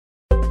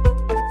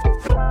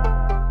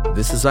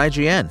This is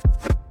IGN.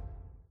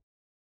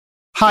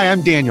 Hi,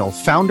 I'm Daniel,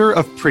 founder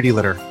of Pretty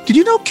Litter. Did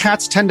you know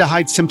cats tend to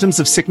hide symptoms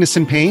of sickness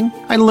and pain?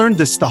 I learned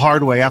this the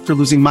hard way after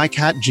losing my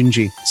cat,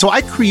 Gingy. So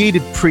I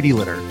created Pretty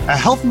Litter, a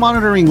health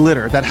monitoring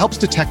litter that helps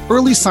detect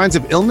early signs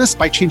of illness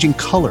by changing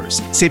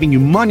colors, saving you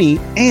money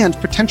and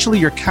potentially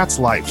your cat's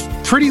life.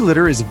 Pretty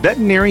Litter is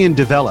veterinarian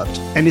developed,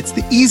 and it's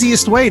the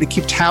easiest way to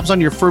keep tabs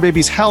on your fur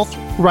baby's health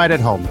right at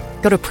home.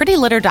 Go to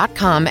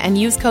prettylitter.com and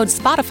use code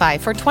SPOTIFY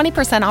for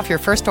 20% off your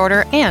first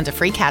order and a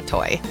free cat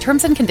toy.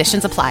 Terms and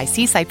conditions apply.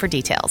 See site for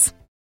details.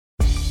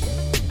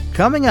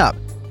 Coming up,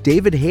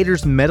 David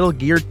Hayter's Metal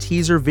Gear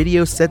teaser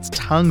video sets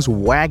tongues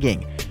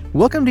wagging.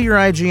 Welcome to your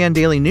IGN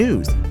Daily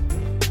News.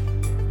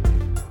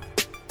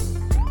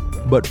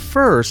 But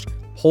first,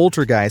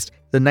 Poltergeist,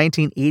 the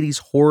 1980s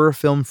horror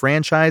film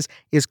franchise,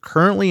 is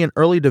currently in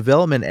early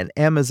development at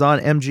Amazon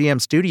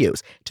MGM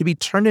Studios to be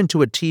turned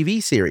into a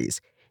TV series.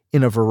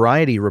 In a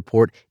Variety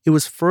report, it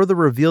was further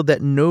revealed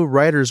that no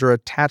writers are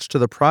attached to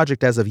the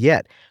project as of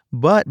yet,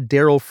 but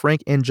Daryl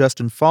Frank and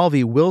Justin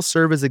Falvey will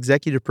serve as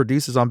executive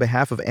producers on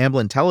behalf of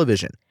Amblin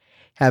Television.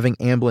 Having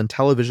Amblin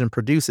Television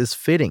produce is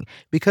fitting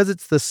because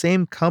it's the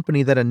same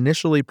company that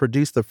initially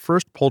produced the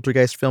first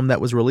Poltergeist film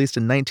that was released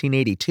in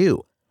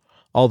 1982.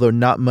 Although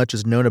not much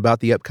is known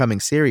about the upcoming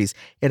series,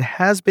 it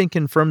has been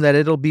confirmed that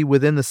it'll be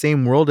within the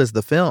same world as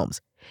the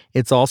films.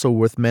 It's also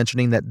worth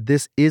mentioning that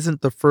this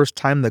isn't the first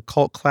time the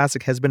cult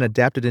classic has been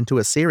adapted into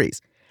a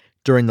series.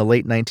 During the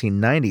late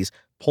 1990s,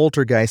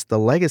 Poltergeist: The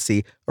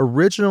Legacy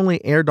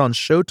originally aired on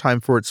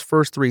Showtime for its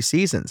first 3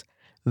 seasons.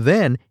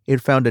 Then, it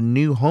found a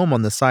new home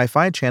on the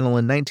Sci-Fi Channel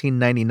in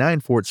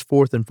 1999 for its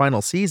 4th and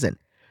final season.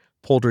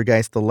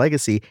 Poltergeist: The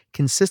Legacy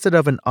consisted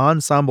of an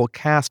ensemble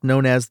cast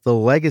known as The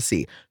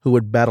Legacy, who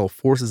would battle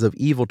forces of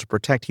evil to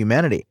protect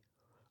humanity.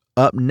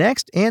 Up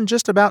next, and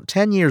just about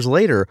 10 years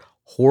later,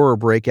 horror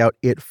breakout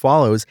It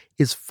Follows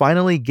is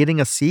finally getting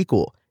a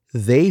sequel,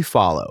 They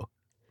Follow.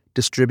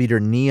 Distributor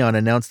Neon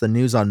announced the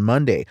news on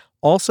Monday,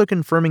 also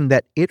confirming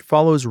that It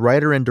Follows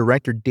writer and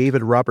director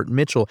David Robert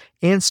Mitchell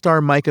and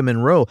star Micah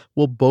Monroe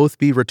will both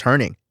be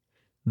returning.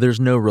 There's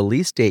no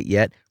release date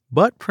yet,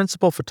 but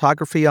principal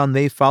photography on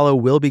They Follow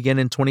will begin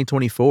in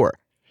 2024.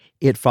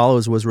 It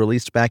Follows was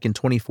released back in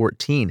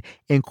 2014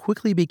 and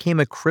quickly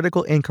became a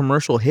critical and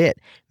commercial hit,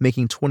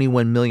 making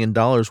 $21 million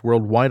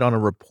worldwide on a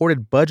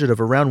reported budget of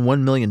around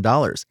 $1 million.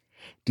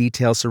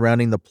 Details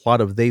surrounding the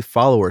plot of They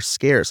Follow are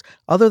scarce,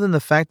 other than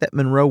the fact that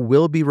Monroe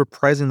will be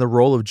reprising the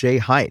role of Jay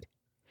Hyde.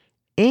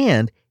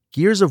 And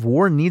Gears of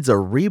War needs a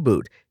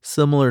reboot,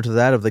 similar to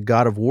that of the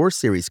God of War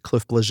series,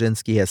 Cliff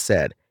Bleszinski has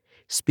said.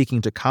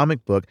 Speaking to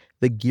Comic Book,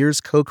 the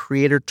Gears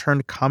co-creator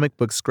turned comic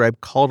book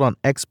scribe called on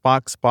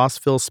Xbox boss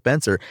Phil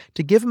Spencer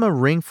to give him a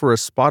ring for a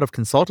spot of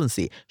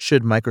consultancy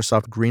should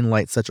Microsoft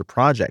greenlight such a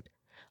project.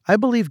 I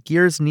believe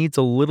Gears needs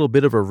a little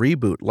bit of a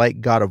reboot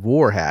like God of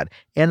War had,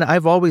 and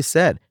I've always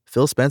said,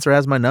 Phil Spencer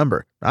has my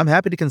number. I'm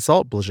happy to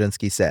consult,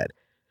 Bleszinski said.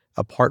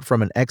 Apart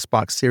from an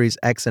Xbox Series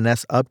X and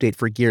S update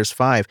for Gears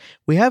 5,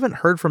 we haven't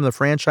heard from the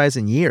franchise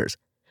in years.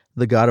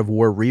 The God of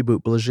War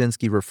reboot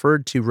Bleszinski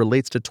referred to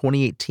relates to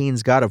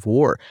 2018's God of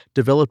War,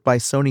 developed by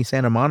Sony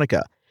Santa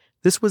Monica.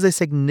 This was a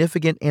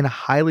significant and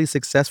highly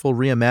successful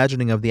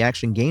reimagining of the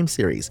action game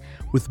series,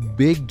 with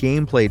big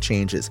gameplay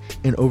changes,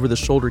 an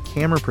over-the-shoulder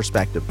camera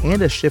perspective,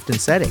 and a shift in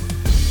setting.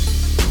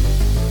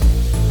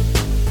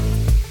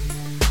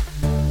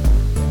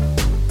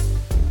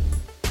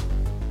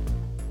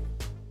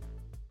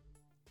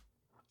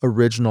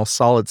 Original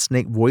Solid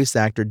Snake voice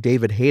actor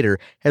David Hayter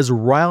has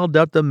riled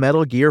up the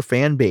Metal Gear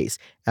fan base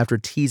after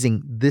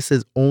teasing this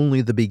is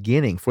only the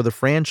beginning for the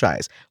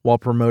franchise while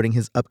promoting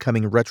his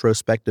upcoming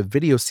retrospective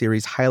video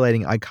series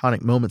highlighting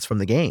iconic moments from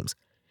the games.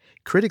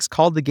 Critics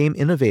called the game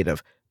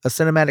innovative, a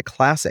cinematic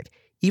classic,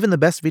 even the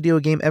best video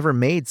game ever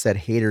made, said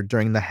Hayter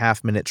during the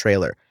half-minute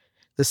trailer.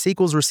 The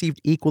sequels received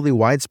equally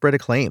widespread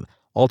acclaim,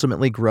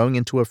 ultimately growing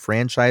into a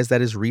franchise that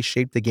has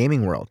reshaped the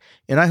gaming world.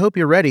 And I hope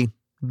you're ready.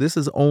 This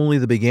is only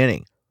the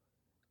beginning.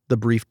 The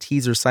brief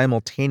teaser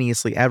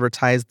simultaneously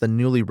advertised the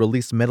newly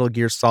released Metal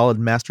Gear Solid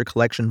Master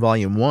Collection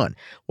Volume 1,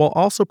 while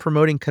also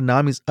promoting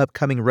Konami's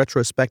upcoming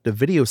retrospective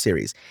video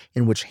series,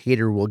 in which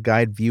Hayter will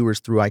guide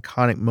viewers through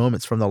iconic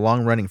moments from the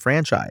long-running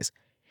franchise.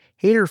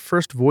 Hayter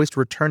first voiced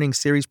returning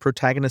series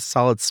protagonist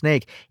Solid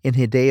Snake in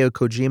Hideo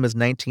Kojima's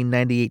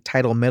 1998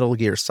 title Metal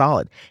Gear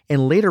Solid,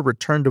 and later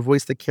returned to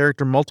voice the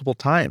character multiple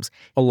times,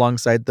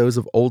 alongside those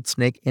of Old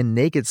Snake and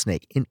Naked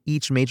Snake in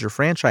each major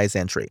franchise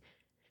entry.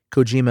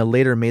 Kojima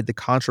later made the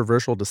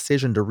controversial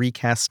decision to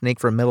recast Snake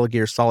for Metal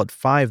Gear Solid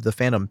 5: The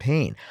Phantom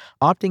Pain,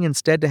 opting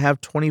instead to have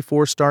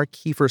 24-star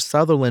Kiefer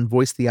Sutherland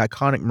voice the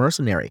iconic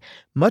mercenary,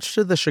 much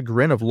to the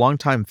chagrin of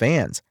longtime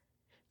fans.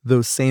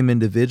 Those same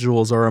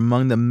individuals are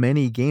among the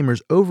many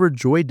gamers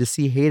overjoyed to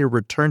see Hayter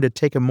return to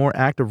take a more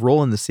active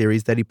role in the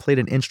series that he played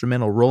an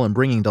instrumental role in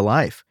bringing to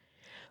life.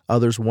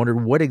 Others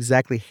wondered what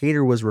exactly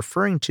Hayter was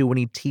referring to when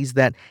he teased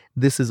that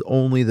this is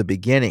only the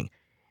beginning.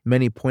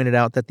 Many pointed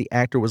out that the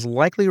actor was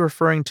likely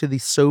referring to the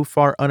so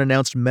far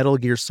unannounced Metal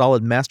Gear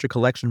Solid Master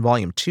Collection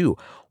Volume 2,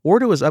 or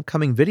to his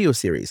upcoming video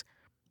series.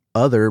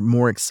 Other,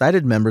 more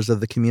excited members of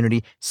the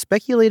community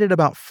speculated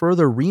about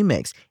further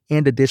remakes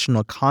and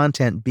additional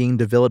content being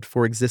developed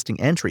for existing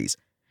entries.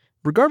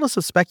 Regardless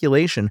of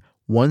speculation,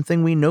 one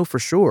thing we know for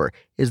sure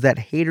is that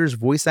Hayter's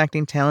voice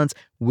acting talents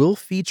will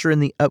feature in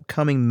the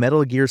upcoming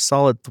Metal Gear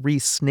Solid 3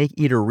 Snake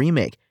Eater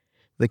remake.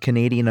 The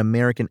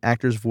Canadian-American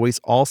actor's voice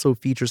also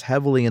features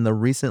heavily in the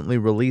recently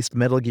released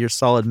Metal Gear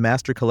Solid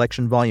Master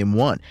Collection Volume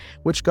 1,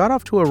 which got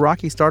off to a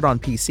rocky start on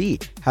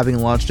PC, having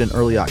launched in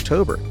early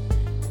October.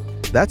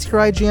 That's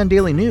your IGN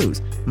Daily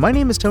News. My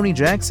name is Tony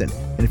Jackson,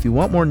 and if you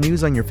want more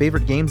news on your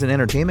favorite games and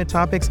entertainment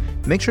topics,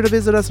 make sure to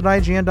visit us at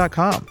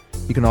IGN.com.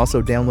 You can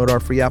also download our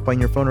free app on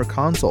your phone or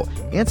console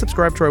and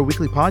subscribe to our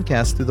weekly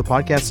podcast through the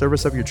podcast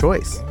service of your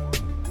choice.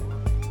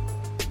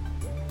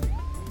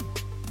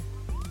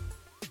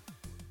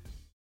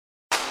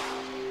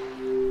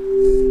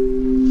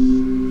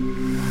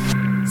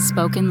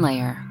 Spoken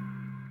Layer.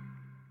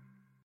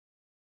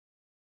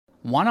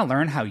 Want to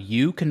learn how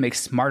you can make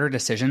smarter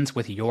decisions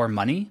with your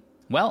money?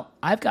 Well,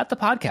 I've got the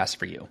podcast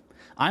for you.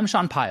 I'm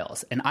Sean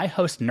Piles, and I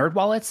host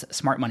NerdWallet's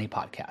Smart Money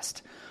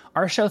Podcast.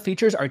 Our show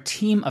features our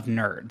team of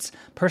nerds,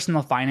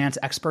 personal finance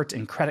experts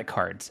in credit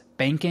cards,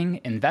 banking,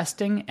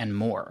 investing, and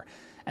more.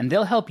 And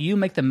they'll help you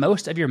make the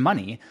most of your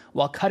money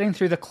while cutting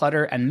through the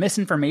clutter and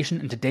misinformation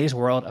in today's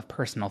world of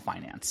personal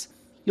finance.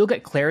 You'll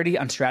get clarity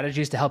on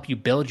strategies to help you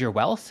build your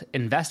wealth,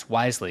 invest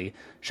wisely,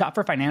 shop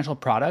for financial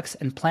products,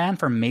 and plan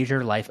for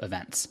major life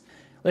events.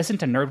 Listen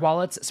to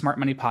NerdWallet's Smart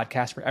Money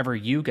Podcast wherever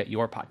you get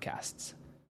your podcasts.